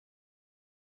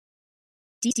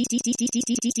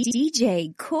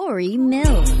DJ Corey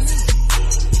Millz.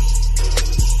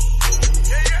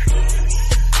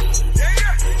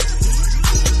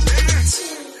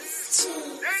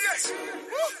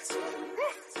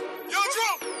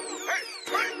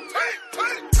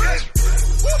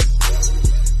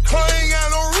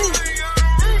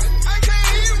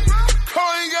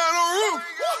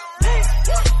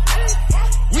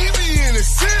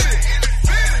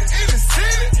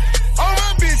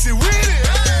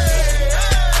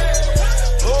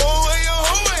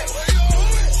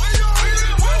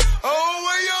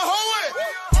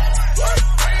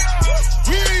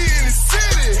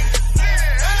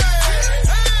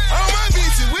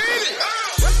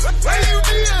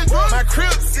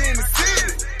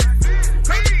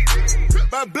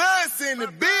 My blood's in the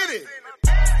bitty.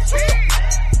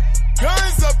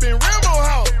 Guns up in Rambo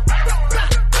house.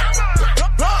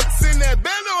 Blocks in that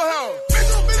bando house.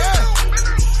 Yeah.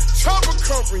 Chopper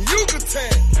come from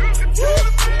Yucatan.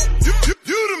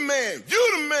 You the man. You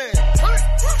the man.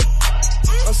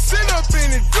 I'm sitting up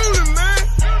in it, do the man.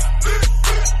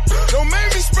 Don't make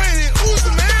me spray that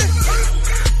Uzi, man.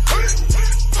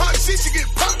 Pop shit, you get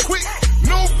pop quick.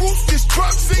 No roof, just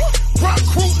drop sick. Rock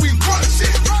crew, we rock shit.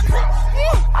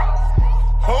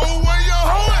 Oh, where you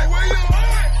hoeing?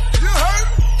 You hurt?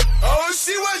 Oh,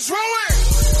 she was drawing.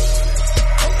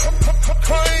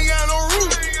 Car ain't got no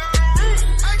roof.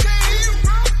 I can't hear you,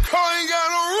 bro. Car ain't got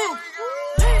no roof.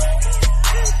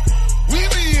 We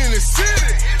be in the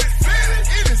city.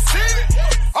 In the city.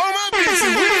 All my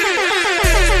bitches with it.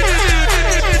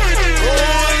 Oh,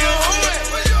 where you hoeing?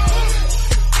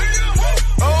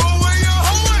 Oh, where you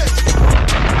hoeing?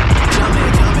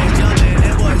 Jumping,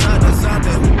 that boy's up to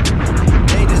something.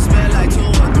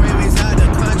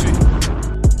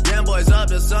 Up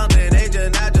to something, they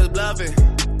just not just bluffing.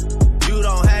 You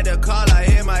don't have to call, I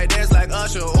hear my dance like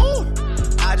Usher. Ooh,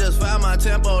 I just found my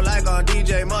tempo like on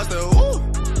DJ Mustard. Ooh,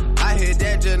 I hit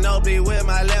that Ginobili with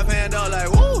my left hand, though,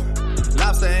 like woo.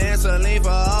 Lobster and saline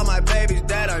for all my babies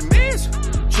that I miss.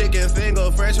 Chicken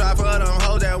finger, french fry for them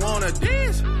hoes that wanna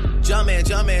dance. Jumpin',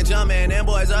 them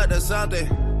boys up to something.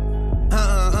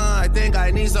 I think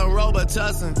I need some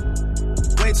Robitussin.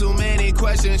 Way too many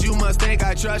questions, you must think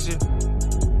I trust you.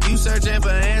 You searching for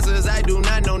answers, I do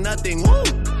not know nothing, woo.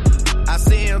 I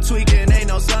see him tweaking, they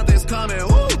know something's coming,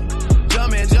 woo.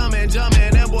 Jumpin',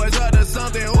 them boys up to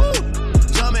something, woo.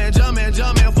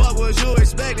 Jumpin', fuck what you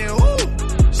expecting, woo.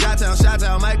 Shout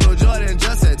out, Michael Jordan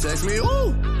just said text me,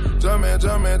 woo. Jumpin'.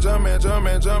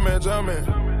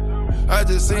 I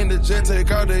just seen the jet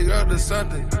take out, they up to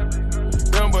something.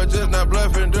 Them boys just not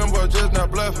bluffing, Jumpin',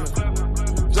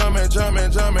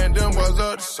 them boys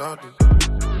up to something.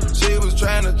 She was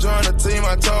trying to join the team,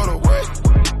 I told her, wait.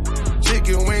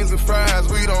 Chicken wings and fries,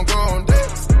 we don't go on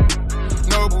dates.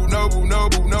 Noble.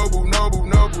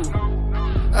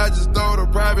 I just throw the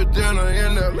private dinner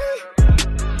in LA.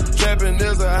 Trapping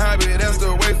is a hobby, that's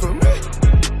the way for me.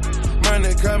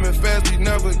 Money coming fast, we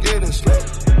never getting straight.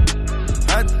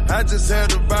 I just had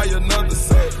to buy another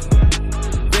set.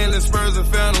 Bentley Spurs and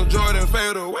Phantom Jordan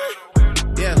fade away.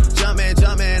 Yeah,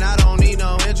 jumpin', I don't need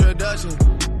no introduction.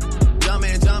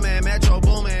 Jumpin', Metro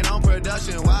boomin' on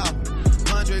production, wow.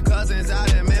 100 cousins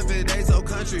out in Memphis, they so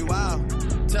country, wow.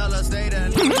 Tell us they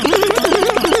done.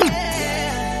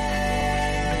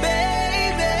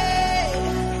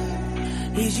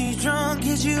 Baby, is you drunk,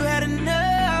 is you had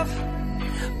enough?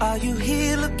 Are you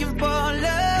here looking for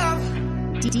love?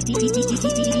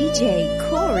 DJ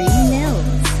Corey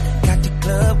Millz. Got the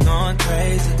club going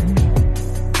crazy.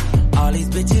 All these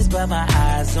bitches but my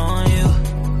eyes on you.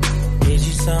 Is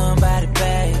you somebody,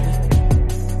 baby?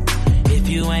 If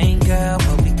you ain't, girl,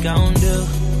 what we gon' do?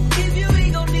 If you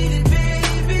ain't gon' need it,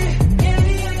 baby. Yeah.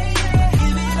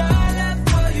 Give it all up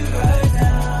for you right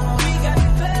now. We got the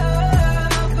club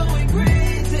going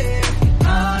crazy.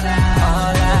 All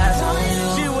eyes on you.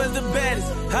 She was the baddest,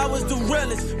 I was the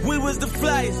realest. We was the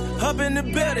flyest, up in the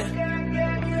building.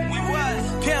 We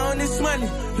was counting this money,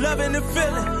 loving the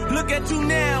feeling. Look at you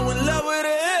now, in love with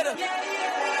a hitter.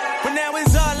 But now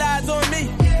it's all eyes on me,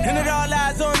 and it all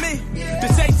eyes on me. To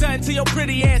say something to your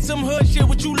pretty ass, some hood shit,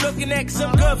 what you looking at, cause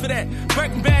I'm good for that.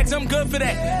 Birkin bags, I'm good for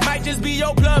that. Might just be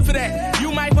your blood for that.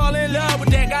 You might fall in love with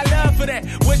that, got love for that.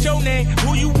 What's your name,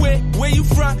 who you with, where you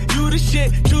from, you the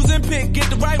shit. Choose and pick, get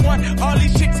the right one. All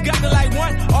these chicks got the like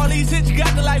one, all these hits you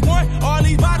got the like one. All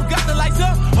these bottles got the lights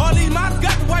up, all these models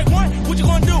got the white one. What you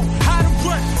gonna do, how to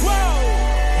run, whoa.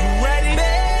 You ready?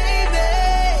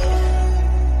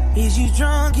 Baby, is you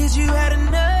drunk, is you had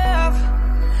enough?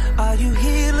 Are you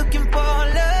here looking for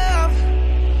love?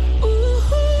 Ooh,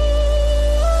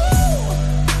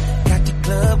 got the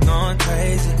club going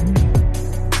crazy.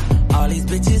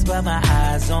 but my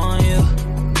eyes on you.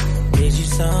 Is you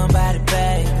somebody,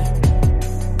 baby?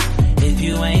 If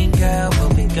you ain't, girl,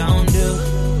 what we gon' do?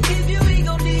 If you ain't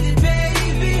gon' need it,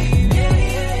 baby. Yeah,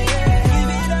 yeah, yeah. Give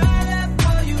it all up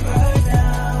for you right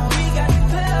now. We got the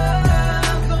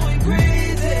club going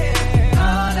crazy.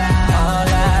 All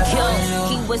eyes on you.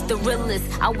 He was the realest,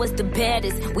 I was the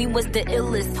baddest, we was the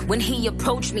illest. When he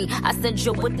approached me, I said,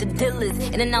 yo, what the deal is?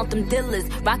 In and out them dealers,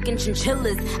 rockin'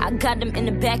 chinchillas. I got him in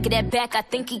the back of that back, I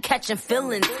think he catching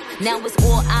feelings. Now it's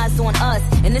all eyes on us,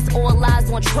 and it's all lies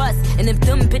on trust. And if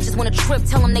them bitches wanna trip,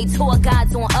 tell them they tour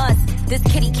guides on us. This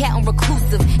kitty cat on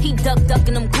reclusive, he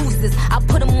ducking them gooses. I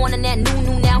put him on in that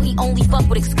new, now he only fuck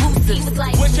with exclusives. He was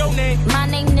like, what's your name? My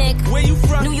name Nick. Where you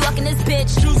from? New York and this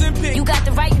bitch. Choose and pick. You got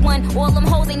the right one, all them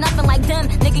hoes ain't nothing like them.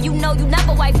 Nigga, you know you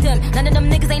never wiped them. None of them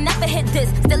niggas ain't never hit this.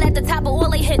 Still at the top of all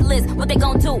they hit list. What they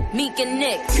gon' do? Meek and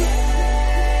Nick.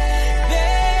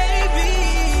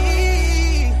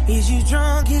 Baby, is you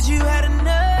drunk? Is you had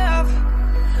enough?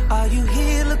 Are you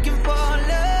here looking for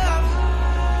love?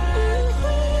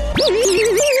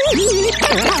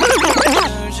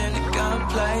 Turns in the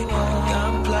gunplay.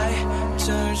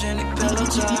 Turns in the pillow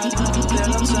talk.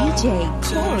 DJ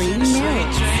Corey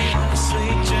Millz.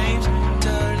 Sweet dreams.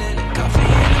 Turn into coffee.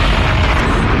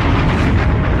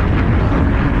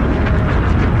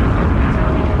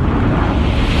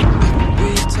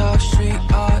 Talk street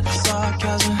art,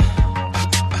 sarcasm,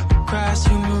 crass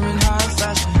humor in high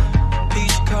fashion.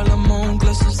 Peach color moon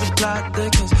glistens, the plot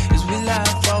thickens as we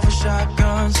laugh over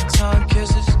shotguns and tongue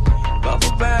kisses.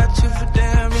 Bubble bath, you for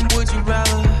daring, would you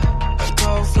rather? A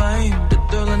cold flame, the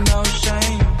thrill of no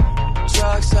shame.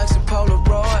 Drugs, sex, and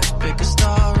Polaroid, pick a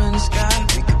star in the sky,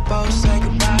 we could both say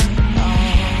goodbye. Oh,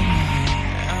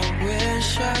 I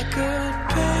wish I could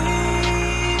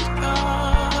paint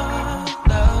our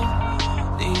love.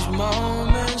 These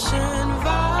moments in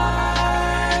vibrant.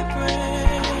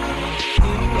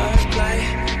 Wordplay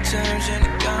turns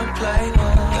into gunplay.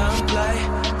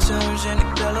 Turns into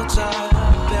pillow talk.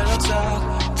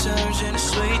 Turns into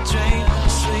sweet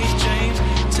dreams.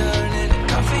 Turn into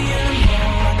coffee in the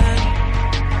morning.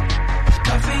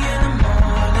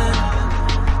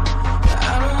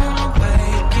 I don't wanna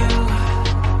wake you.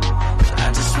 I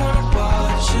just wanna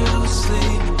watch you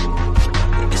sleep.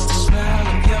 It's the smell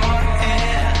of your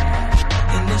hair.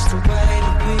 And it's the way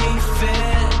that we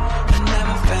fit. I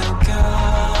never felt comfortable.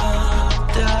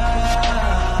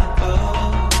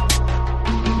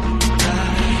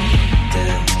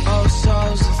 Old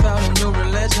souls have found a new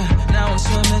religion. Now I'm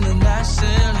swimming in that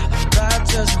sin.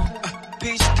 Baptism.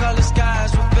 Peach colored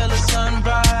skies reveal a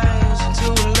sunrise.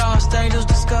 Until the lost angels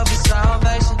discover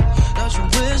salvation. Don't you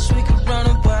wish we could run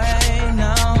away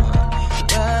now?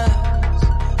 Yes.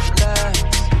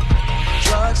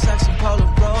 Drugs, sex, and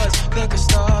Polaroids. Pick a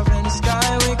star in the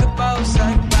sky, we could both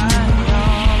say goodbye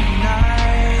all night.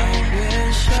 I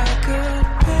wish I could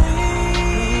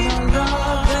paint our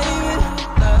love, baby.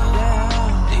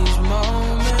 These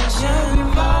moments in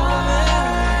vibrant.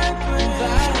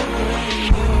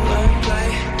 Wordplay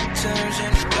turns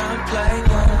into gunplay.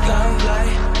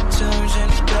 Turns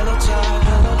into pillow talk.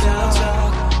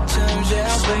 Turns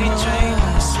into sweet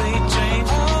dreams.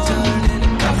 Turn into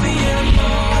coffee in the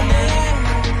morning.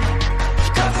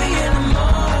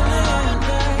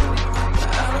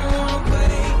 I don't wanna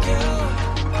wake you.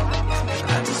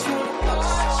 I just wanna watch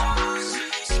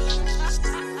you.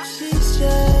 She's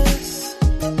just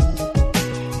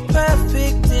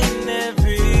perfect in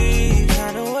every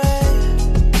kind of way,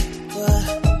 but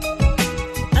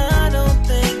I don't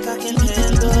think I can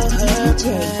handle her DJ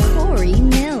pain. Corey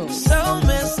Millz. So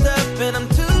messed up and I'm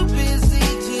too busy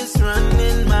just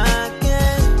running my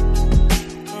game.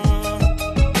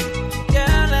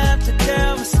 Girl after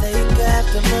girl, mistake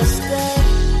after mistake.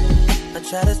 I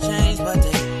try to change but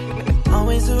they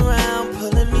always around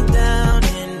pulling me down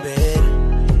in bed.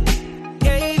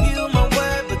 Gave you my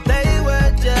word but they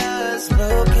were just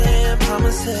broken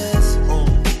promises.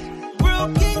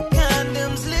 Broken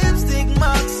condoms, lipstick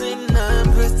marks and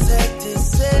unprotected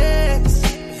sex.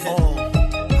 I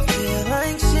feel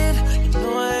like shit, you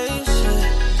know I ain't shit.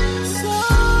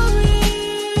 Sorry,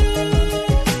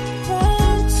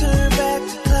 won't turn back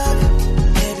the clock.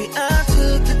 Maybe I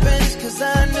took advantage 'cause I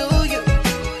knew you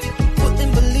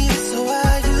wouldn't believe it, so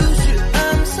I used you.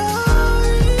 I'm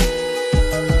sorry.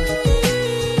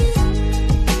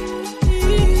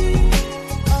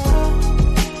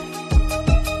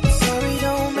 Sorry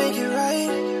don't make it right.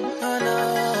 Oh no.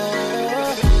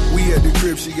 We at the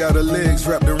crib, she got her legs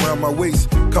wrapped around my waist.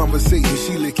 Conversating,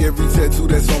 she lick every tattoo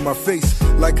that's on my face.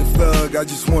 Like a thug, I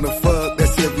just wanna fuck,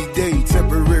 that's every day.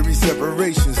 Temporary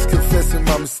separations, confessing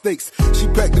my mistakes. She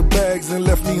packed the bags and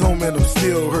left me home and I'm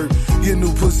still hurt. Get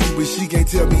new pussy, but she can't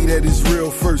tell me that it's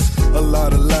real first. A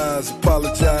lot of lies,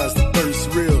 apologize, the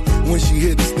thirst real. When she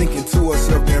hit us thinking to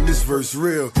herself, damn, this verse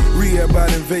real. Rehab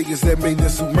out in Vegas, that made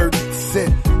us who murdered the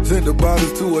set. Send the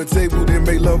bottles to her table, then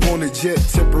make love on the jet.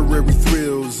 Temporary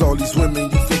thrills, all these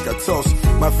women you think I toss.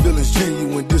 My feelings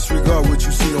genuine, disregard what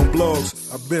you see on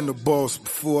blogs. I've been the boss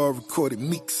before I recorded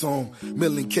Meek's song.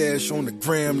 Million cash on the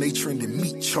gram, they trending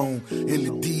meat chone. In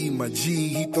the D, my G,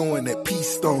 he throwing that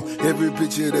peace stone. Every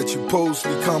picture that you post,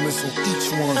 me comments on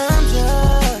each one. I'm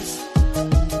just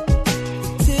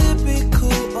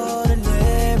typical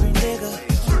ordinary nigga.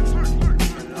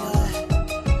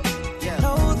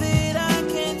 Know that I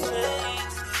can't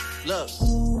change. Look,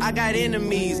 I got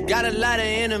enemies, got a lot of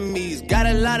enemies, got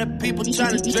a lot of people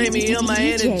trying to drain me of my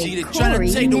energy. They trying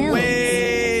to take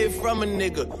away from a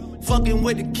nigga. Fucking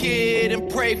with the kid and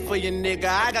pray for your nigga.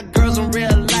 I got girls in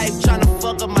real life trying to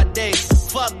fuck up my day.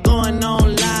 Fuck going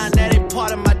online, that ain't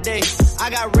part of my day. I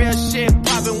got real shit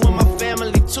poppin' with my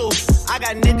family too. I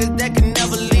got niggas that can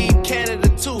never leave Canada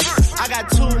too. I got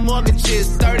 2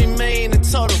 mortgages, 30 million in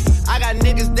total. I got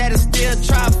niggas that'll still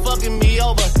try fucking me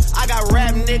over. I got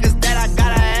rap niggas that I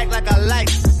gotta act like I like.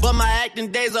 But my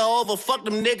acting days are over, fuck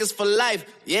them niggas for life.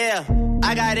 Yeah,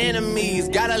 I got enemies,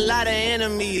 got a lot of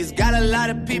enemies. Got a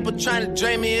lot of people trying to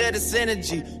drain me of this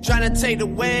energy. Trying to take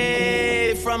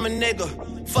away from a nigga.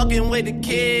 Fucking with the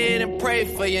kid and pray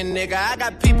for your nigga. I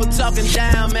got people talking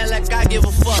down, man, like I give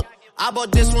a fuck. I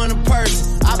bought this one a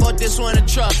purse, I bought this one a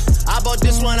truck, I bought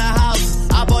this one a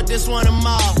house, I bought this one a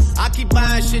mall. I keep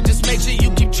buying shit, just make sure you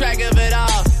keep track of it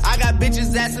all. I got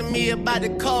bitches asking me about the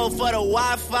code for the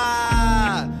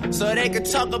Wi-Fi, so they can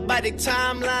talk about their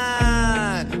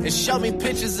timeline and show me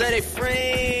pictures of their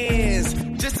friends,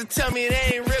 just to tell me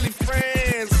they ain't really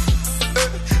friends.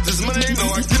 This money ain't no,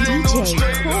 I get ain't no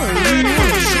straight.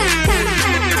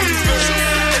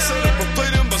 If I play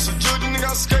them, bust a judge, nigga,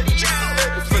 I skate.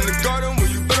 From the garden, where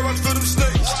you better watch for them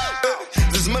snakes.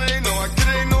 This money ain't no, I get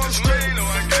ain't no, I'm straight.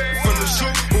 From the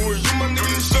shoot, who are you, my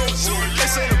nigga, you show. They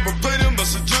say if I play them,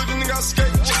 bust a judge, nigga, I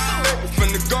skate.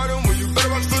 From the garden, where you better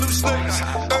watch for them snakes.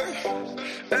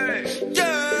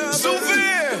 Yeah,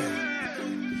 souvenir.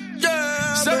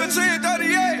 Yeah,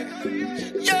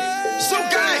 1738. Yeah, so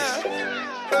gang.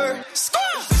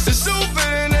 It's so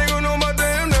bad, they gon' know my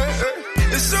damn name.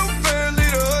 It's so bad,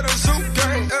 leader of the zoo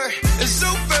gang. It's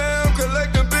so bad, I'm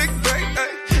collecting big bank.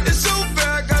 It's so bad,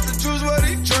 I got to choose what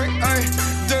he drink.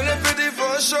 Done that 50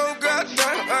 for a show,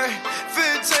 goddamn.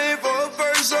 15 for a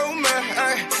verse, oh man.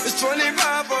 It's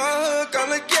 25 for a hook, I'm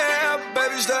like, yeah.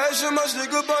 Baby, stash in my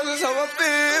sneaker box, that's how I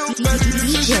feel. Baby, you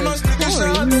should see my sneakers, so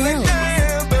I be like,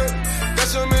 damn, baby. Got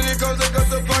so many cars, I got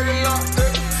the parking lot.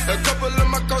 A couple of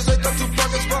my cars, they got 2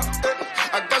 parking spots.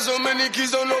 I got so many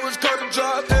keys, don't know which car to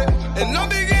drive. And I'm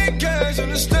big in cash,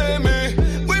 understand me.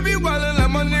 We be wildin'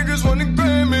 like my niggas wanna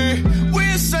grab me.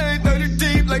 We insane, 30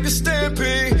 deep like a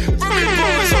stampede. From me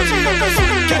boys, on you like I'm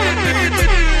on camping.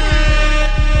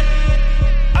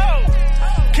 Oh,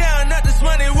 counting up this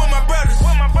money with my brothers.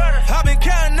 I've been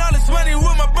counting all this money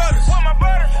with my brothers.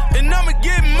 And I'ma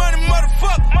get money,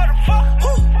 motherfucker.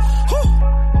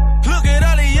 Look at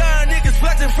all the young niggas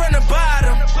flexing from the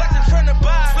bottom.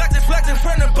 Flexing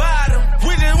from the bottom.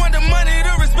 We just want the money,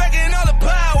 the respect, and all the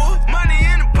power. Money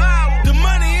in the power. The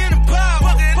money in the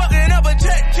power. Fucking up a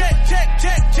check.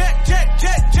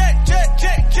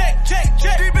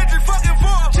 These bitches fucking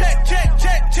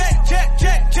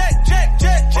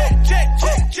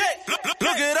for check.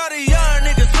 Look at all the young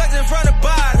niggas flexing from the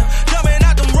bottom. Jumping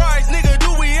out them rides, nigga,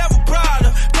 do we have a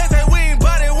problem? They say we ain't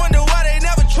bought it, wonder why they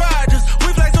never tried us.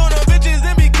 We flex on the bitches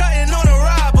and be cutting on the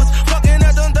robbers. Fucking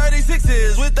at them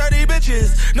 36s with 30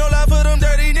 bitches. No love for them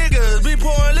dirty niggas. Be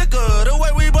pouring liquor. The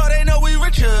way we bought, they know we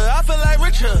richer. I feel like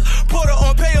richer. Porter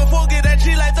on pay or forget that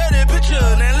G like 30 picture.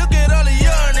 Now look at all the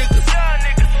young niggas.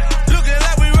 Looking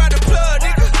like we ride the plug,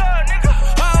 nigga.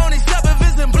 I only stop if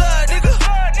it's in blood, nigga.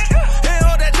 And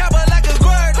hold that chopper like a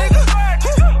squirt, nigga.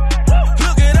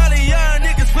 Look at all the young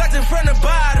niggas flexing from the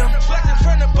bottom.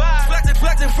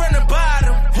 Flexing from the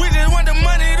bottom. We just want the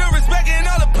money, the respect, and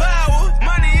all the power.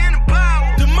 Money in the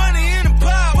power. The money in the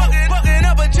power. Fucking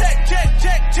up a check.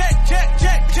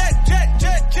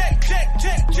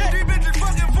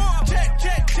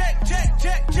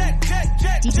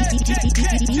 These bitches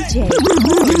fucking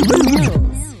for DJ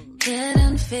Millz. Get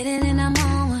unfitted and I'm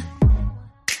on one.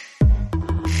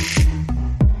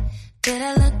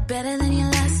 Better look better than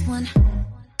your last one.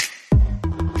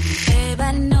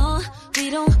 Everybody know we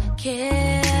don't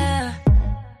care.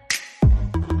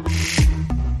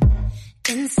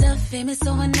 Insta famous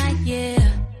overnight,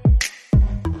 yeah.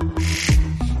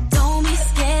 Don't be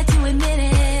scared.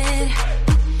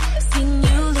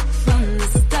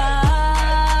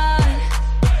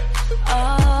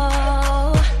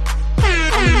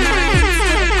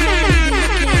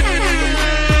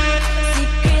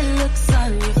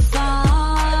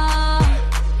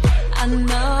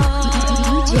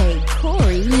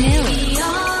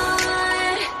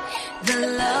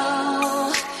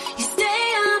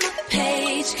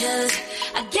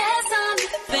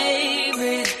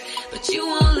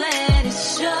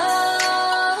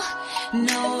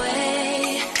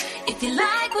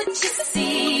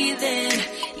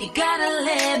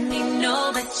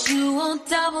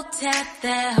 double tap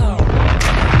that hoe.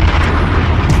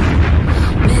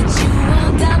 Bet you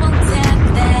won't double tap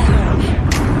that hoe.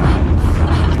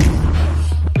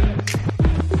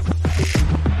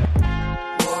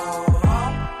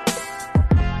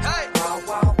 Hey.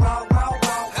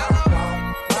 Hello.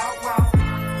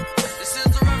 This is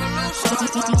the revolution.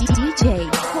 DJ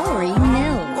Corey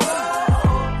Millz.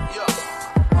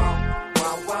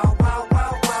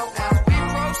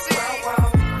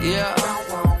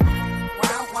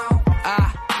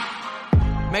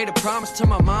 Made a promise to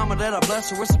my mama that I'll bless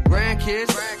her with some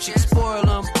grandkids. She can spoil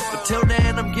them. But till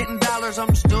then, I'm getting dollars. I'm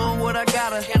just doing what I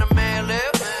gotta. Can a man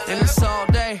live? And it's all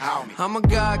day. I'm a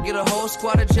god, get a whole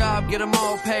squad a job, get them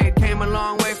all paid. Came a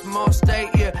long way from all state,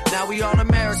 yeah. Now we all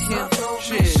American.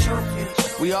 Shit.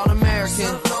 We all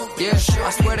American. Yeah, I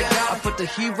swear to God, I put the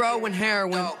hero in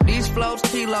heroin. These flows,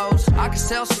 kilos. I can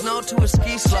sell snow to a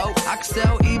ski slope. I can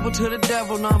sell evil to the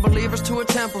devil, non-believers to a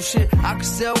temple. Shit, I can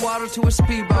sell water to a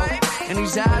speedboat. And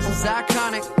these eyes is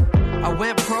iconic. I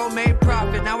went pro, made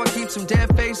profit. Now I keep some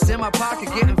dead faces in my pocket,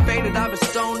 getting faded. I've been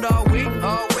stoned all week.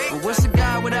 But what's a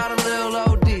guy without a little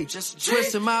OD? Just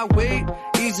twisting my weed,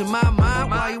 easing my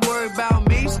mind. Why you worry about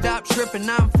me? Stop tripping,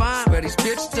 I'm fine. Swear these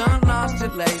bitches done lost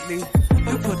it lately.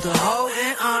 You put the whole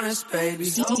in honest, baby.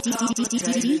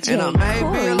 And I may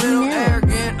be a little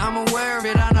arrogant, I'm aware of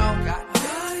it, I know.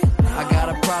 I got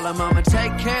a problem, I'ma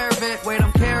take care of it. Weight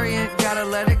I'm carrying, gotta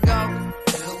let it go.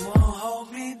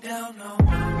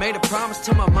 Made a promise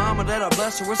to my mama that I'll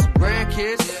bless her with some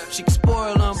grandkids. She can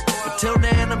spoil them. But till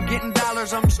then, I'm getting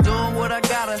dollars. I'm just doing what I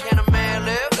gotta. Can a man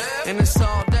live? And it's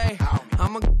all day.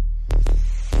 I'm a...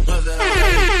 I'ma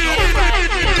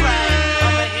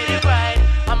hit it right.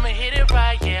 I'ma hit it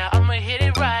right, yeah. I'ma hit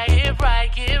it right. Hit it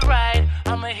right, get it right.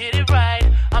 I'ma hit it right.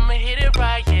 I'ma hit it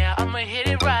right, yeah. I'ma hit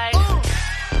it right.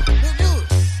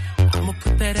 I'ma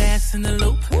put that ass in the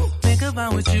loop. Think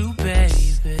about with you,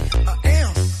 baby. I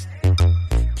am.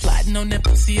 Plotting on that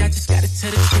pussy, I just gotta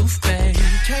tell the truth, babe.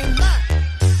 You can't lie.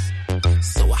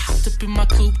 So I hopped up in my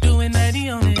coupe, doing 90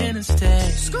 on the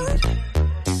interstate. Skirt.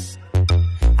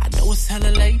 I know it's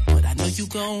hella late, but I know you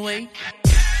gon' wait.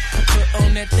 Put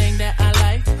on that thing that I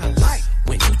like.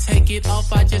 When you take it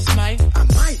off, I just might. I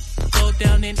might. Go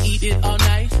down and eat it all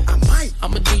night. I might.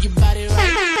 I'ma do your body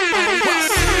right.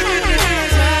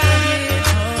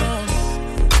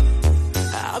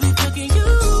 I'll be cooking you.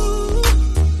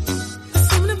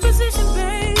 Assume the position,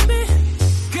 baby.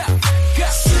 Go.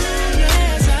 Soon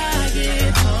as I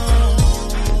get home,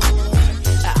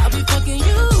 I'll be fucking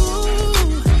you.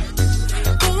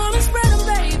 Go on and spread them,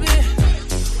 baby.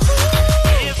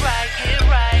 Get it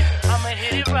right, I'ma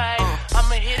hit it right.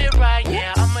 I'ma hit it right,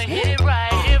 yeah. I'ma hit it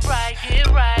right, get it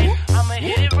right. I'ma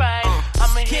hit it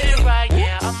right,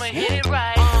 yeah. I'ma hit it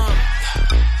right.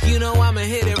 You know I'ma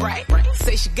hit it right.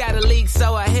 Say she got a leak,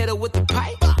 so I hit her with the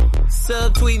pipe.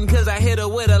 Subtweeting cause I hit her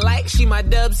with a like. She my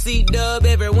dub C dub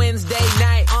every Wednesday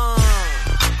night.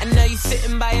 I know you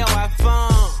sitting by your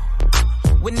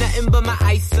iPhone with nothing but my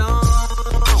ice on.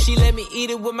 She let me eat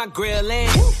it with my grill in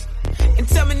and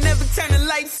tell me never turn the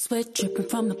lights. Sweat dripping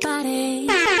from my body.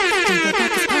 Think about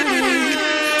this party.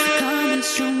 So come and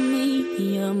show me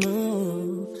your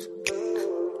moves.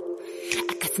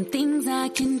 I got some things I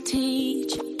can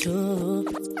teach you too.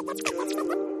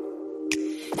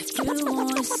 If you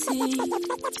wanna see,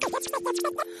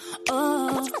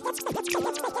 oh,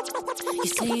 you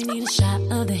say you need a shot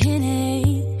of the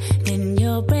Henny, then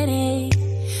you're ready.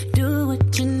 Do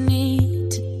what you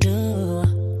need to do.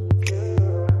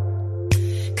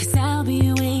 I'll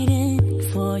be waiting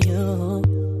for you.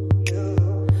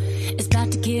 It's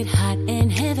about to get hot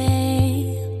and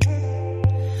heavy.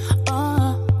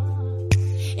 Oh,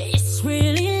 it's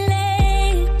really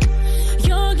late.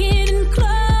 You're getting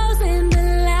close and the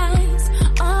lights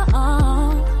are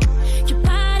on. Your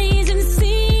body's in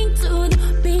sync to the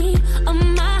beat of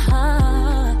my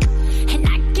heart. And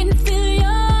I can feel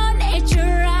your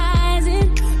nature rising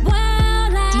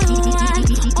while I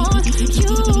on you.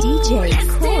 DJ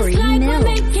Corey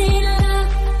Millz.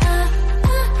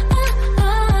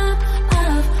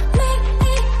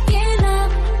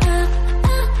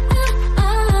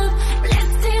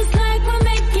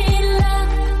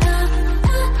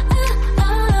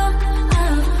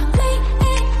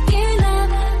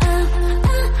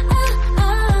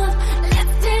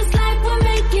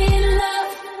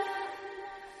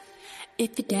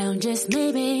 If you're down, just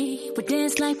maybe we'll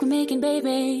dance like we're making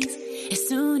babies. As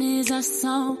soon as our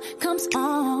song comes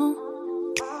on,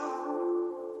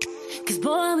 'cause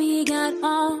boy, we got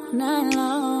all night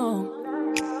long.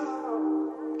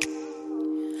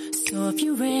 So if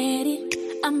you're ready,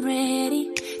 I'm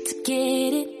ready to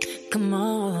get it. Come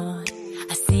on,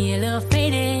 I See a little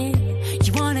faded.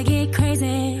 You wanna get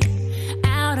crazy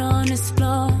out on this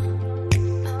floor.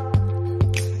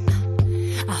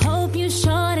 I hope you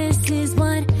sure this is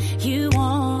what you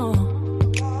want.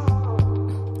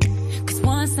 'Cause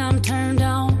once I'm turned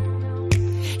on,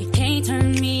 you can't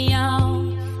turn me off.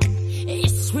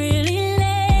 It's really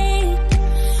late.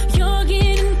 You're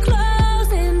getting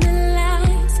close and the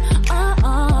lights are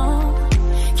on.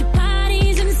 Your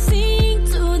body's in sync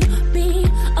to the beat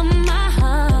of my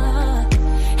heart.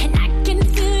 And I can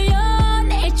feel your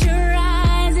nature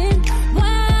rising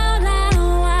while I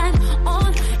wine on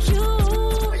you.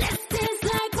 Let's dance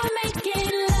like we're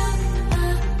making love.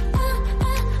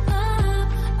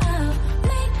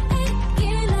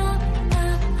 Making love.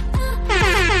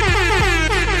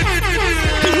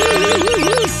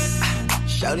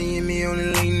 Shawty hit me on a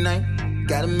late night.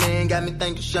 Got a man, got me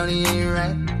thinking Shawty ain't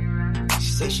right. She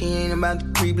say she ain't about the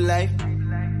creep life,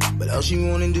 but all she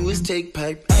wanna do is take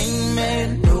pipe. I ain't mad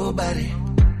at nobody,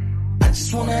 I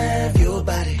just wanna have your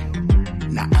body.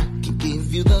 Now I can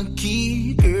give you the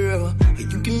key, girl, and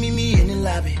you can meet me in the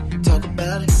lobby. Talk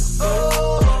about it.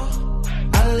 Oh,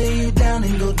 I'll lay you down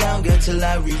and go down, girl, till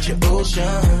I reach your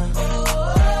ocean.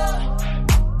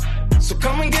 So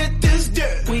come and get this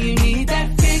dirt. When you need that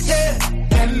fix,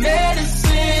 that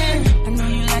medicine. I know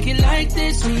you like it like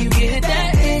this when you get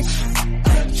that itch.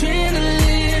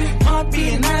 Adrenaline, heart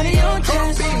beating out of your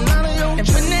chest. And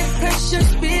when that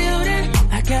pressure's building,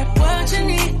 I got what you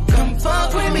need. Come fuck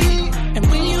with me. And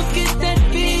when you get that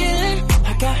feeling,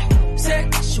 I got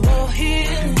sexual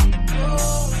healing.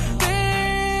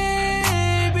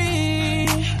 Baby,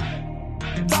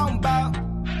 Talking about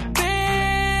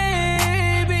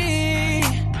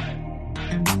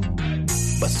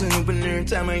bustin' open every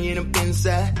time I get up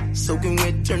inside. Soaking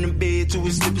wet, turn the bed to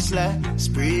a slip and slide.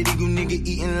 Spread eagle nigga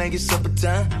eating like it's supper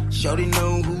time. Shawty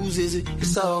know whose is it,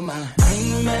 it's all mine. I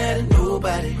ain't mad at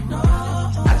nobody,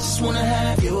 I just wanna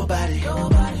have your body.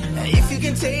 Now if you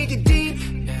can take it deep,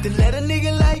 then let a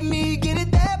nigga like me get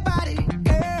it that body,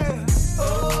 girl.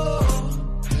 Oh,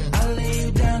 I'll lay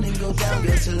you down and go down,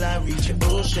 girl, till I reach your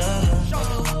ocean.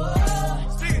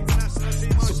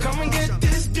 So come and get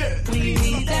this dirt. when you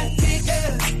need that fix,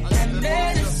 that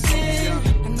medicine.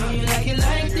 I know you like it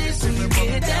like this when you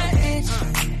get that itch.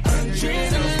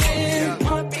 Adrenaline,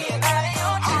 heart beating out of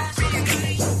your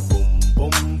chest. Boom,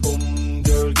 boom, boom,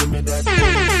 girl, give me that. Boom,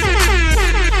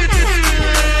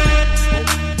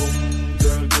 boom,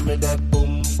 girl, give me that.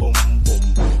 Boom, boom, boom,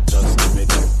 just give me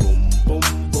that. Boom, boom,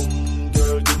 boom,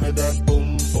 girl, give me that. Boom,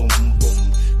 boom, boom,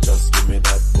 just give me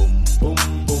that. Boom, boom,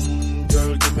 boom,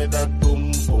 girl, give me that.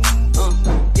 Boom, boom.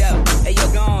 Yo, hey yo,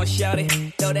 go on, shout it,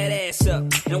 throw that ass up,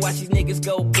 and watch these niggas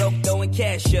go broke, throwing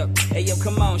cash up. Hey yo,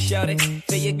 come on, shout it,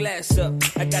 fill your glass up.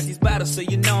 I got these bottles, so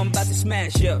you know I'm about to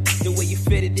smash up. The way you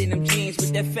fitted in them jeans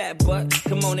with that fat butt,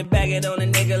 come on and bag it on a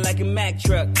nigga like a Mack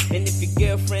truck. And if your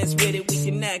girlfriend's with it, we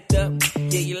can act up.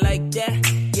 Yeah, you like that?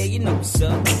 Yeah, you know what's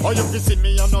up. Oh, you see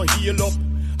me, I no heal up.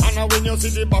 And now when you see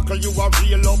the buckle, you are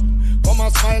real up. Come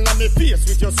and smile on me face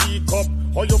with your C cup.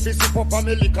 Or you feel sip up on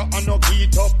me liquor and no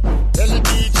heat up. Tell the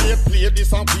DJ play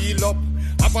this and wheel up.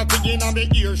 Have a thing in on me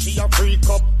ear, she a freak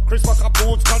up. Chris Walker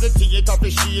boots, cause the theater fi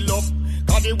shield up.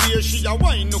 Cause the way she a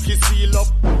wine, look it seal up.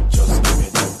 Just give me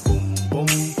that boom, boom,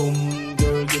 boom.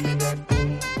 Girl, give me that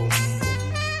boom, boom, boom.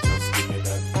 Just give me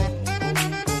that boom, boom,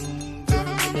 boom.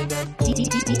 Girl, give me that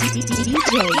boom,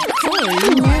 DJ Corey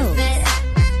Millz.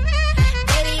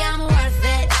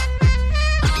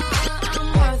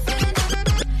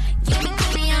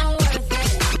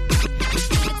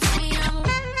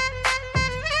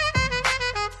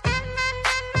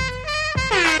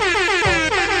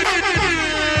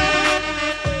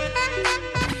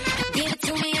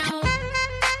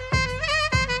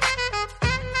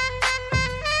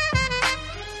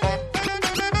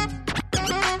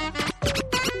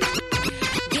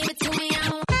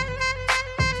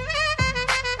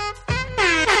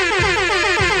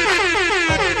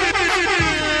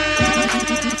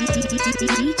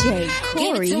 DJ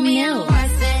Corey Millz.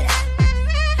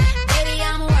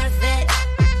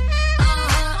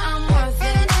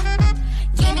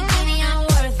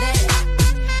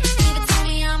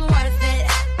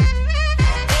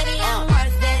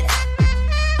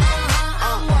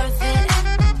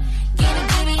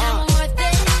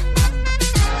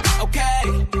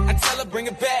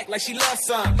 Like she loves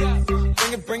some.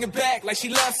 Bring it back like she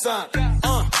loves some.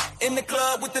 In the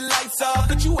club with the lights off,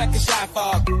 but you acting shy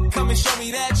for. Come and show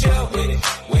me that you're with it,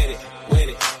 with it, with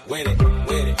it, with it,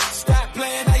 with it. Stop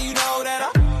playing, now you know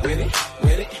that I'm with it,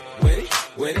 with it, with it,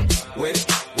 with it, with it,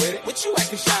 with it. What you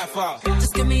acting shy for?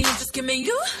 Just give me you, just give me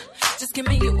you, just give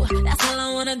me you. That's all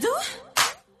I wanna do.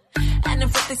 And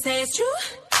if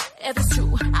If it's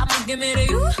true, I'ma give it to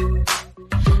you.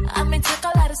 I may take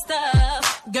a lot of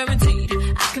stuff, guaranteed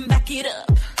I can back it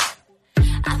up.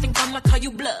 I think I'ma call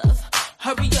you bluff.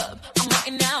 Hurry up, I'm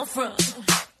waiting out front.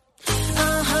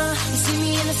 You see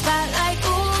me in the spotlight,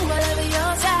 ooh, whatever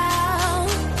your style.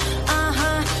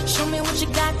 Show me what you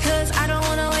got, cause I don't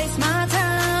wanna waste my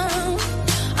time.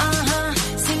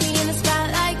 See me in the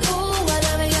spotlight, ooh,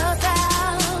 whatever your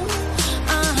style.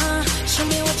 Show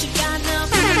me what you got now.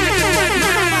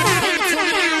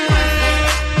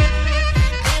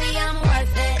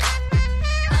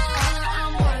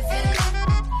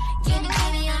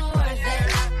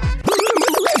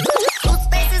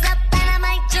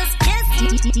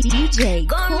 DJ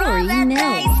Corey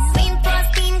Millz.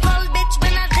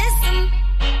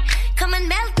 Come and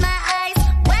melt my eyes.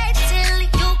 Wait till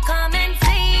you come and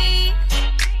see.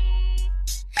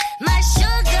 My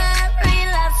sugar, real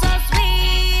love so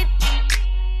sweet.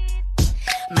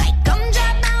 My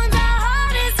gumdrop pounds are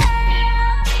hard as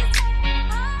hell.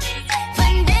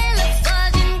 Vanilla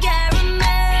fudge and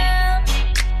caramel.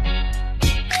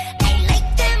 I like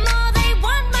them all, they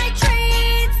want my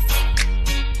treats.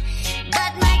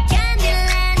 But my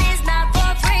Candyland is not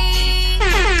for free.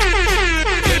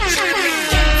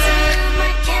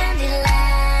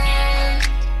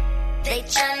 They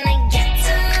tryna get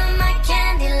to my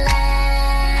Candyland.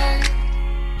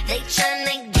 They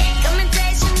tryna get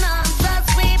commentation on so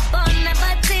sweet. Bon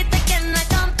appetit, they cannot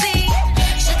compete.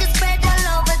 Sugar spread all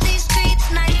over these streets.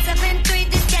 973,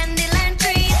 these Candyland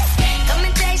treats.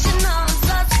 Commentation on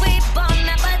so sweet. Bon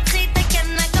appetit, they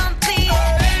cannot compete.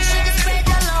 Sugar spread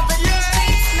all over these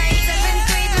streets.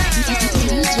 973,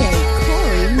 DJ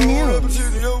Corey Millz.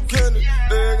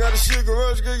 Got a sugar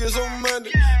rush, get you some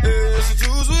money. It's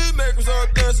too sweet, make them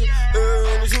start dancing.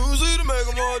 It's too sweet to make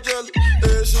them all jealous.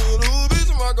 Sugar little bitch,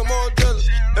 make them all jealous.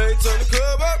 Turn the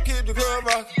club up, keep the club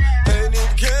rockin'. Need the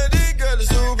candy, girl, it's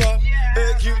too pop.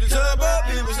 Keep the tub up,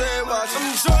 people stay watching.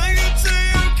 I'm trying to get to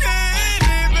your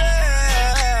candy, babe.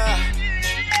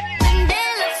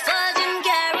 vanilla fudge and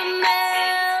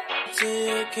caramel. To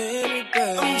your candy,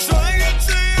 babe. I'm trying to get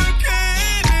to your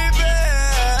candy, babe.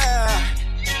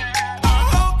 I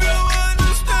hope you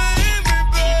understand me,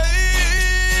 babe.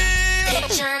 They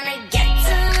tryna get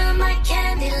to my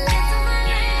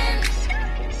Candyland.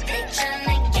 They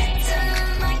tryna get to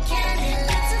my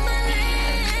Candyland.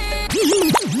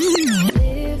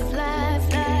 Live life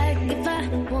like if I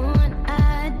want, I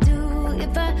do.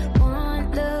 If I want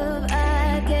love, I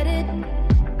get it.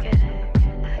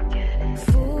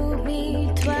 Fool me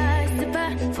twice if I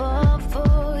fall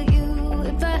for you.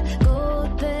 If I go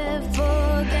there,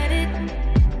 forget it.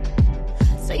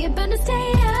 So you better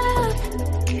stay up,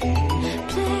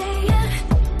 player.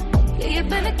 Yeah, you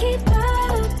better keep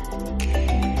up,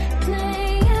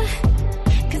 player.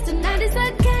 Cause tonight is a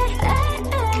game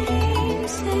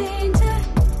changer.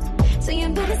 So you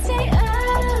better stay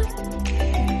up,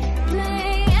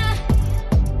 player.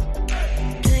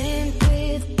 Playing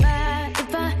with fire.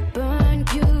 If I burn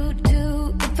you too,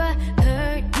 if I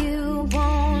hurt you,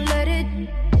 won't let it.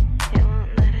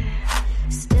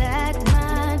 Stack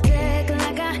my deck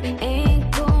like I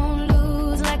ain't gon'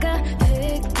 lose, like a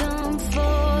victim,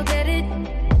 forget it.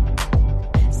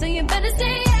 So you better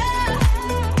stay up,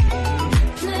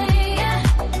 player.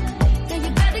 Yeah,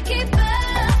 you better keep up,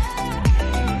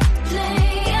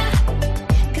 player.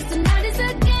 Cause tonight is a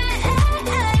game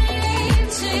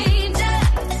changer.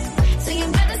 So you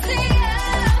better stay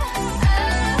up,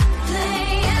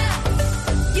 player.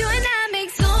 You and I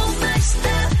make so much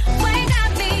stuff. Why you got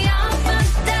me all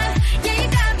fucked up? Yeah, you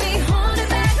got me holding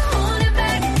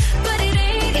back, but it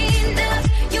ain't enough.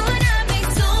 You and I make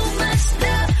so much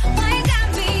stuff. Why you got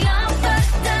me all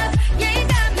fucked up? Yeah, you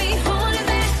got me holding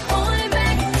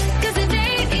back, cause it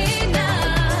ain't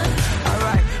enough.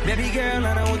 Alright, baby girl, I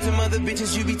don't want some other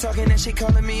bitches. You be talking that shit,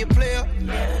 calling me a player.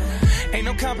 Ain't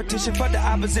no competition for the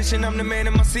opposition. I'm the man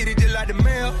in my city, just like the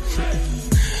mail.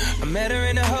 I met her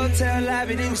in the hotel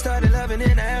lobby, then we started loving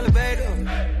in the elevator.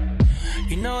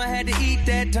 You know I had to eat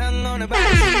that tongue on the body.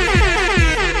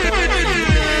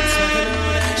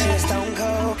 She a stone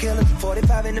cold killer,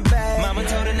 45 in the bag. Mama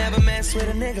told her never mess with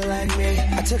a nigga like me.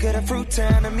 I took her to Fruit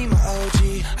Town to meet my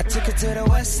OG. I took her to the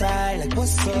west side, like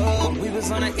what's up? We was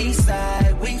on the east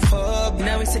side, we fucked.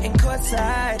 Now we sitting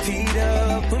courtside, feet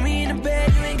up. Put me in the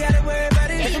bed, you ain't gotta worry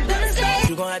about it.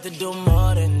 You gon' have to do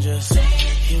more than just.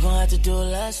 You gon' have to do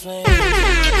less for you.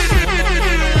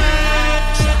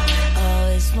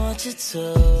 Oh, it's more to do.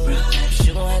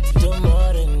 You gon' have to do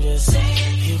more than just.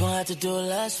 You gon' have to do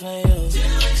less for you.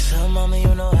 So mama,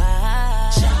 you know how.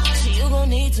 So you gon'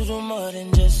 need to do more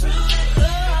than just. Do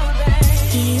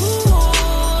you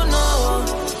know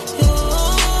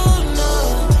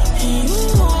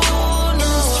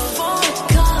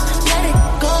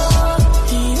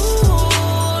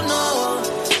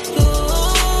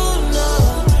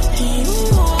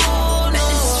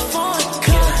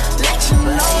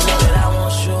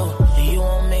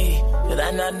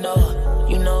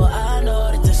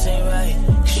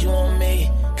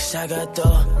bitch, I got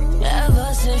dough.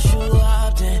 Ever since you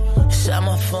walked in, shut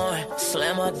my phone,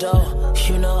 slam my door.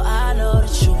 You know I know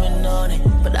that you been on it,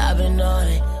 but I've been on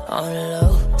it, on the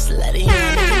low. So let it get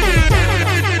down on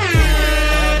it.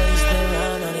 Yeah, spin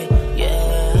round on it.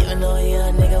 Yeah, even though a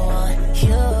young nigga want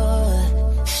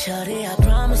you. Shorty, I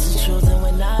promise the truth, and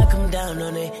when I come down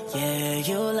on it, yeah,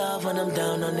 you love when I'm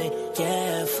down on it.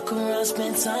 Yeah, fuck around,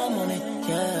 spend time on it.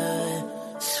 Yeah.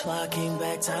 So I came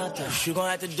back top down. You gon'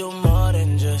 have to do more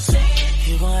than just.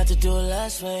 You gon' have to do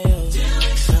less for you.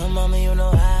 So mama, you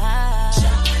know I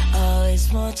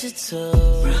always want you to.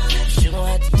 You gon'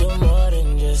 have to do more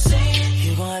than just.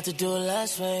 You gon' have to do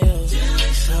less for you.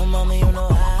 So mama, you know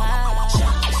I.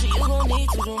 So you gon' need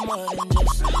to do more than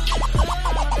just.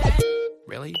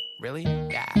 Really? Really?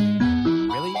 Yeah.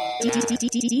 Really? Yeah.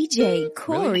 DJ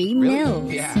Corey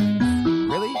Millz. Yeah.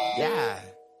 Really? Yeah.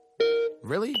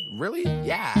 Really? Really?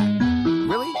 Yeah.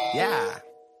 Really? Yeah.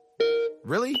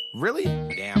 Really? Really?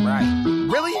 Damn right.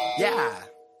 Really? Yeah.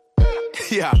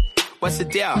 Yeah. What's the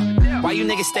deal? Why you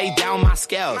niggas stay down my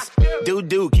scales?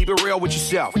 Dude, keep it real with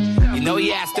yourself. You know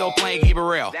your ass still playing, keep it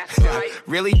real.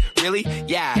 Really? Really?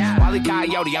 Yeah. Wile E.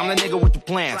 Coyote, I'm the nigga with the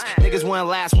plans. Niggas wouldn't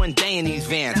last one day in these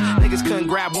vans. Niggas couldn't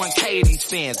grab 1K of these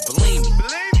fans. Believe me.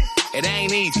 It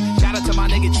ain't easy. Shout out to my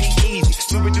nigga G-Eazy.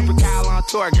 Super duper Kyle on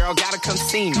tour, girl, gotta come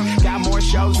see me. Got more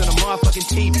shows than a motherfucking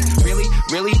TV. Really?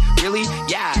 Really? Really?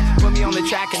 Yeah. Put me on the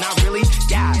track and I really,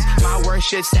 yeah. My worst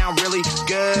shit sound really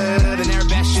good and their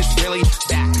best shit's really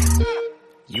bad.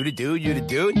 You the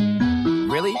dude?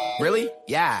 Really? Really?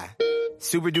 Yeah.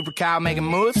 Super duper Kyle making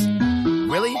moves?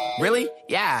 Really? Really?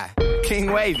 Yeah.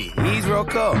 King Wavy, he's real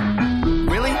cool.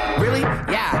 Really? Really?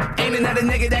 Yeah. Ain't another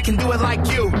nigga that can do it like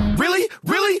you. Really?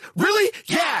 Really? Really?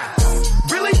 Yeah.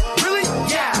 Really? Really?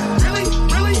 Yeah. Really?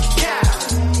 Really? Yeah.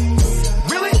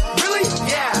 Really? Really?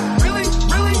 Yeah. Really?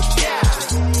 Really? Yeah.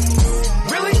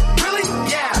 Really? Really?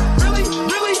 Yeah. Really?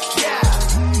 Really? Yeah.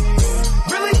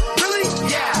 Really? Really?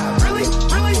 Yeah. Really?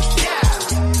 Really? Yeah.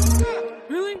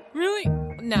 Really? Really?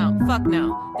 No. Fuck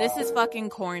no. This is fucking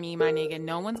corny, my nigga.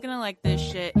 No one's gonna like this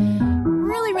shit.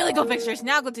 Really, really go fix your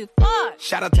snaggle tooth. Fuck!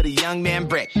 Shout out to the young man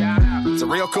Brick. It's a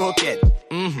real cool kid.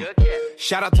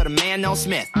 Shout out to the man No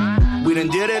Smith. We done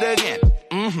did it again.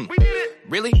 We did it.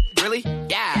 Really? Really?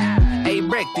 Yeah. Hey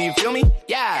Brick, do you feel me?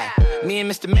 Yeah. Me and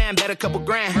Mr. Man bet a couple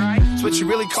grand. It's what you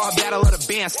really call battle of the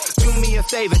bands. Do me a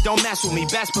favor, don't mess with me.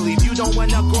 Best believe you don't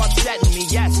wanna go upsetting me.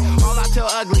 Yes, all I tell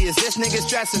ugly is this nigga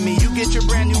stressing me. You get your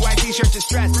brand new white t-shirt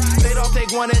distressed. They don't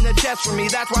take one in the chest from me.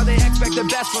 That's why they expect the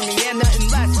best from me and nothing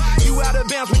less. You out of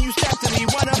bounds when you step to me.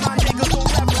 One of my niggas will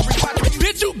never reflect you.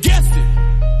 Bitch, you guessed it.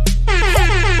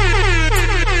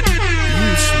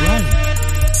 That's right.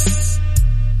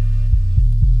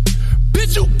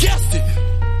 Bitch, you guessed it.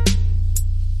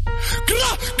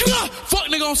 Fuck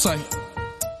nigga on sight.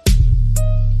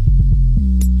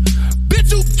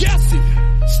 Bitch, you guessed it.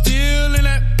 Still in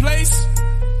that place.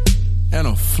 And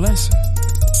I'm flexing.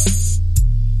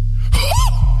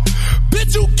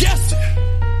 Bitch, you guessed it.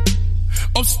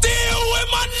 I'm still with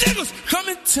my niggas. Come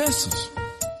and test us.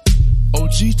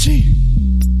 OGG.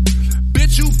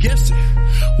 Bitch, you guessed it.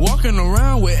 Walking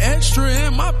around with extra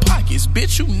in my pockets.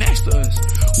 Bitch, you next to us.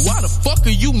 Why the fuck are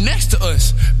you next to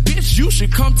us? Bitch, you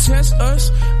should come test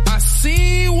us. I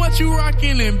seen what you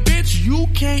rockin' and bitch, you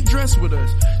can't dress with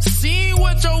us. Seen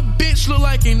what your bitch look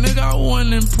like and nigga, I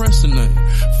wasn't impressing nothing.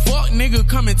 Fuck nigga,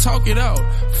 come and talk it out.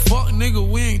 Fuck nigga,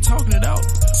 we ain't talking it out.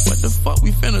 What the fuck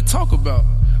we finna talk about?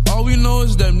 All we know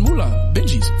is that Moolah,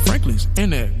 Benjis, Franklin's,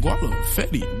 and that Guala,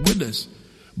 Fetty with us.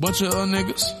 Bunch of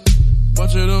niggas,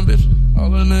 bunch of them bitches,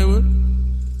 all in there with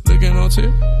licking on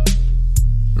tip.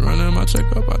 Running my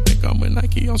checkup, I think I'm with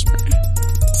Nike on spring.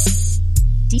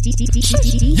 DJ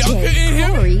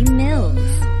Corey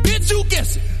Millz. Bitch, you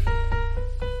guess it.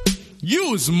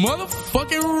 You was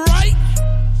motherfucking right.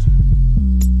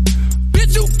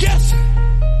 Bitch, you guess it.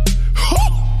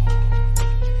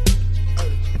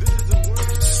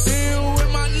 Still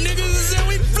with my niggas and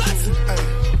we flexing. I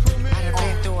done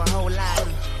been through a whole lot.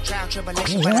 Trial,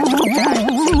 tribulation, but I don't die.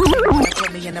 Wanna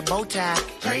put me in a bow tie.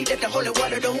 Pray that the holy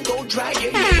water don't go dry. So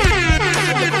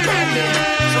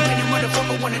many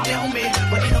motherfuckers wanna down me,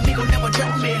 but ain't no me gon' never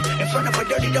drown me. In front of a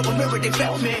dirty double mirror, they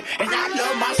found me, and I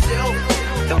love myself.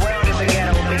 The world is a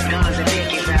ghetto with big guns and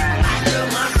dick inside. I love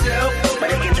myself, but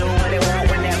they can do what they want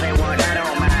whenever they want. I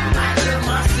don't mind. I love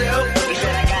myself. He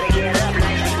said I gotta get up,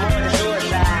 life is more than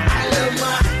suicide. I love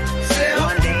myself.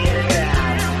 One day at a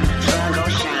time, sun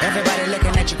gon' shine. Everybody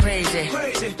looking at you crazy.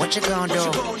 What you gonna do?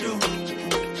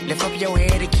 Lift up your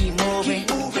head and keep moving.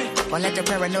 or let the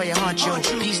paranoia haunt you.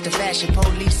 Peace to fashion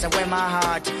police, I wear my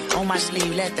heart on my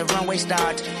sleeve, let the runway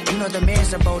start. You know the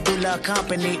miserable do love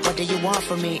company. What do you want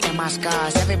from me and my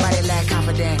scars? Everybody lack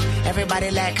confident,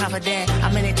 everybody lack confident.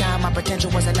 How many times my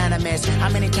potential was anonymous? How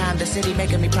many times the city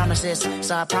making me promises?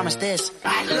 So I promise this.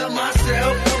 I love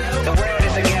myself. The world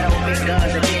is a ghetto, big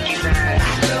guns and dick inside.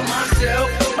 I love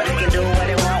myself. But they can do what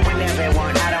they want whenever they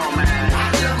want, I don't mind.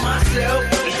 I love myself.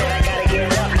 He said I gotta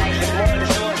get up, nice and more than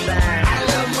suicide. I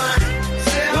love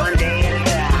myself. One day at a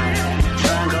time,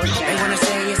 sun go shine. They wanna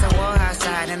say it's a war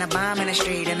outside, and a bomb in the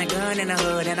street, and a gun in the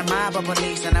hood, and a mob of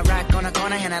police, and a rock on the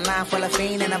corner, and a line full of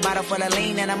fiend, and a bottle full of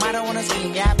lean, and a motto on the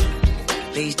scheme, yep.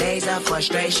 These days of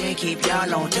frustration keep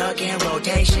y'all on tuck in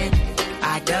rotation.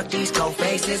 I duck these cold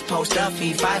faces, post up,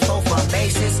 feed 5-4 for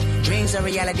bases. Dreams are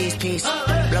reality's piece.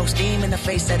 Blow steam in the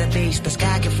face of the beast. The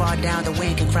sky can fall down, the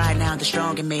wind can cry now. The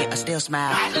strong in me, I still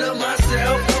smile. I love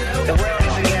myself. The world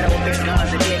is a ghetto, big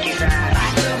guns and dick inside.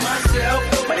 I love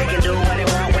myself. But they can do what they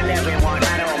want whenever they want,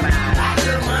 I don't mind. I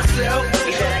love myself.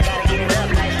 He said I gotta get up,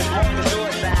 nice and more than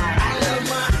suicide. I love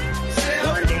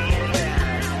myself. One day at a time,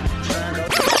 sun go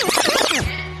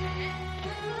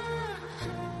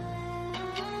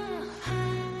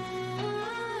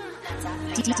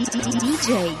DJ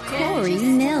Corey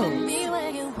Millz. Me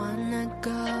where you wanna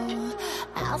go.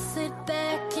 I'll sit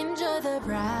back, enjoy the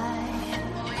ride.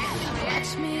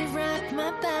 Watch me rock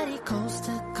my body coast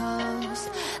to coast.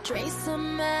 Trace a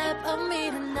map of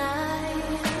me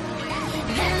tonight.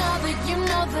 You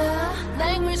know the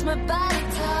language my body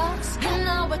talks. You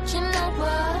know what,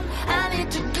 I need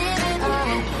to give it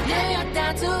all. Now you're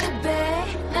down to the bay.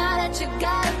 Now that you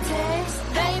got a taste,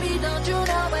 baby, don't you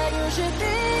know where you should be?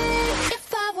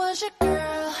 If I was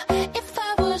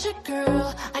your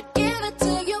girl, I'd give it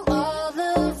to you all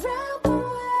around the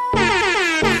world.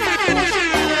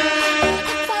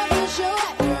 If I was your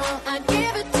girl, I'd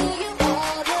give it to you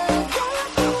all around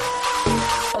the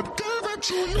world. I'd give it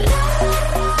to you.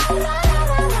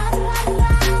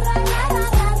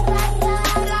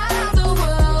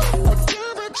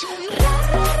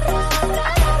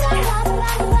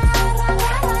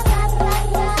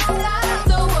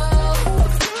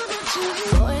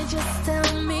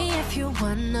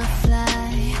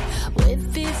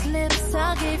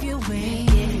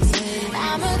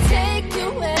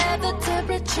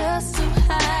 Just too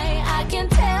high, I can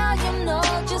tell you know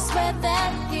just where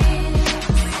that is.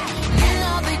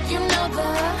 You know the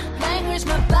language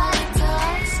my body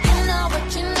talks. You know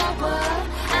what,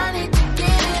 I need to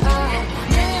give it all.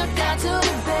 Now you're down to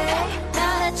the bay.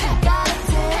 Now that you got a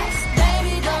taste,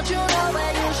 baby, don't you know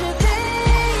where you should be?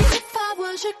 If I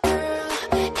was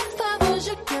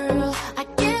your girl, I'd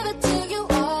give it to you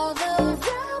all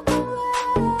around the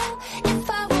world. If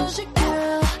I was your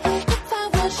girl,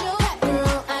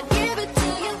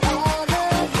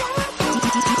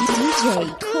 DJ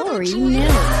Corey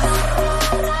Millz.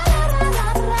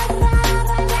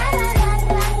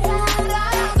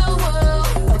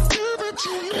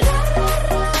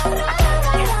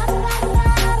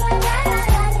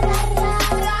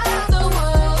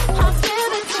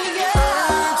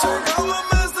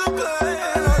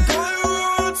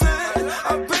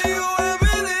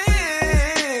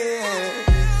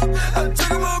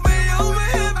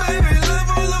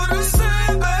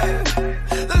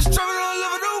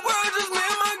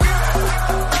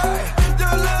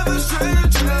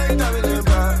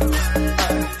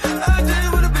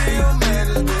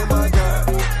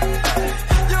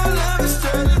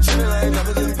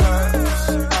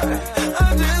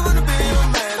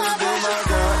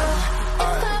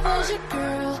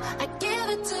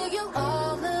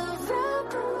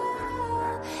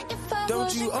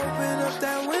 Don't you open up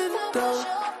that window.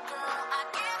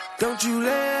 Don't you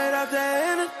let out that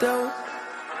antidote.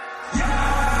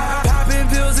 Popping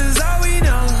pills is all we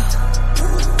know.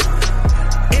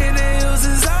 In the hills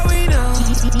is all we know.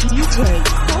 DJ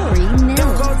Corey Millz.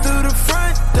 Don't go through the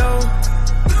front door.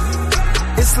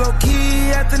 It's low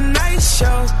key at the night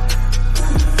show.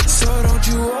 So don't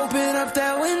you open up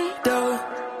that window.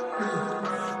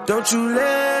 Don't you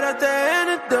let out that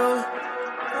antidote.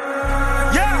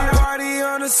 Yeah, party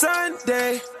on a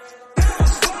Sunday.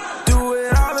 Do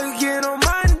it all again on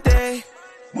Monday.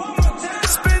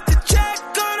 Split the check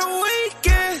on a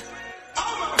weekend.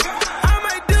 I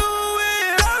might do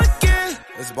it all again.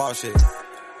 It's bullshit.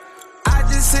 I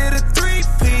just hit a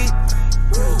 3-peat.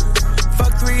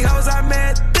 Fuck 3 hoes I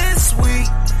met this week.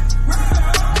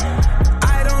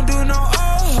 I don't do no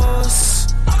old hoes.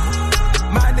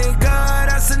 My nigga,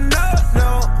 that's a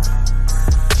no-no.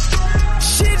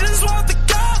 She just want the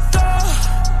condo.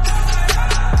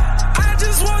 I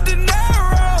just want the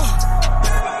narrow.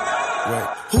 Wait,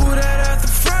 who that at the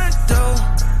front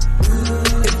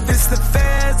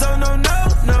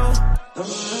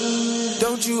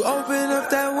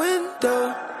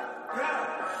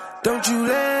Don't you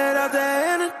let out the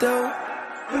antidote.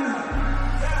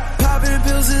 Popping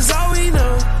pills is all we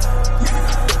know.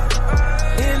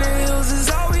 In the hills is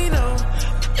all we know.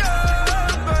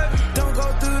 Don't go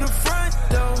through the front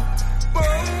door.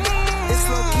 It's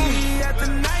low key at the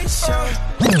night show.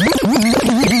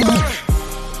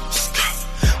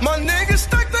 My niggas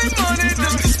stack they money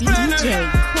just to spend it.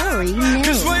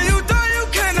 Cause when you die, you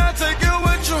cannot take it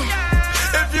with you.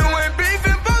 If you ain't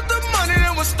beefing about the money,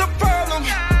 then what's the problem?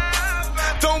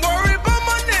 Don't worry about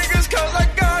my niggas, cause I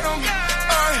got them.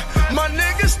 My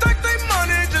niggas stack they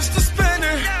money just to spend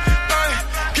it.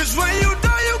 Cause when you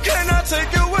die, you cannot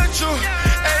take it with you.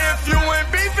 And if you ain't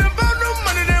beefing about no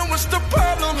money, then what's the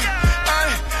problem?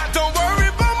 Don't worry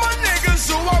about my niggas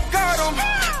who I got them.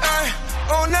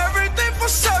 On everything for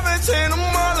 17, I'm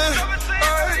allin'.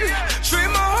 Treat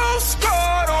my whole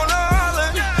squad on the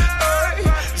island.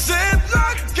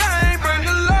 Ziploc gang, bring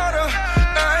the ladder.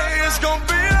 It's gonna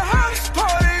be a house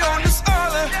party on this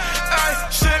island.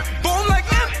 Shit boom like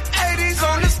M80s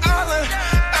on this island.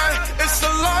 It's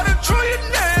a lot of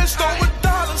trillionaires throwing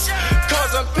dollars.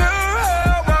 Cause I'm pure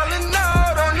hell wildin'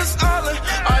 out on this island.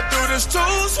 I do this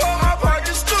too swell, my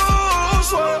pockets too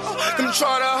swell. Them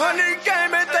try to 100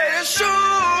 game and they a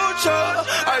shooter.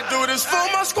 I do this for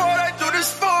my squad, I do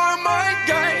this for my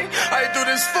gang. I do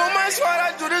this for my squad,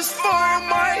 I do this for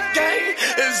my gang.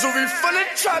 It's Zuri from the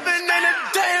trapping and a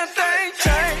damn thing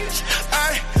change.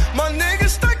 My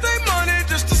niggas stack they money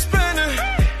just to spend it.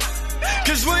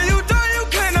 Cause when you die, you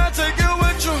cannot take it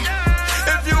with you.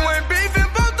 If you ain't beefing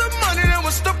about the money, then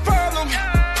what's the problem?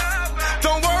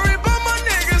 Don't worry about my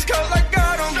niggas, cause I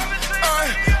got them.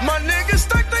 My niggas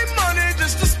stack they money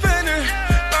just to spend it.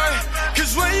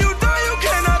 Cause when you die, you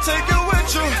cannot take it with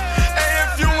you. And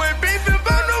if you ain't beefing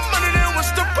about no money, then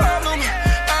what's the problem?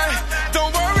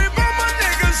 Don't worry about my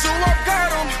niggas who I got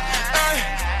them.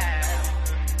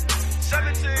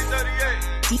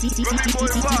 1738.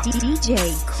 DJ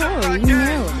Corey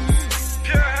Millz.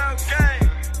 Pure Hell Gang.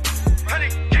 Honey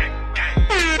gang, gang.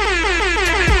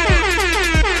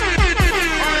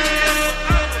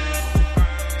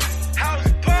 House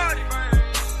party.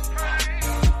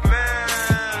 Man.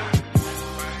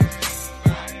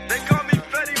 They call me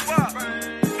Fetty Wap.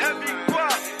 Heavy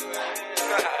Guap.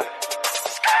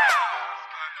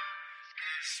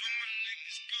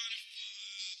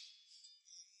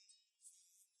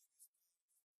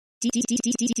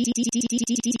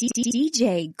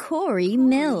 DJ Corey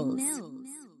Millz.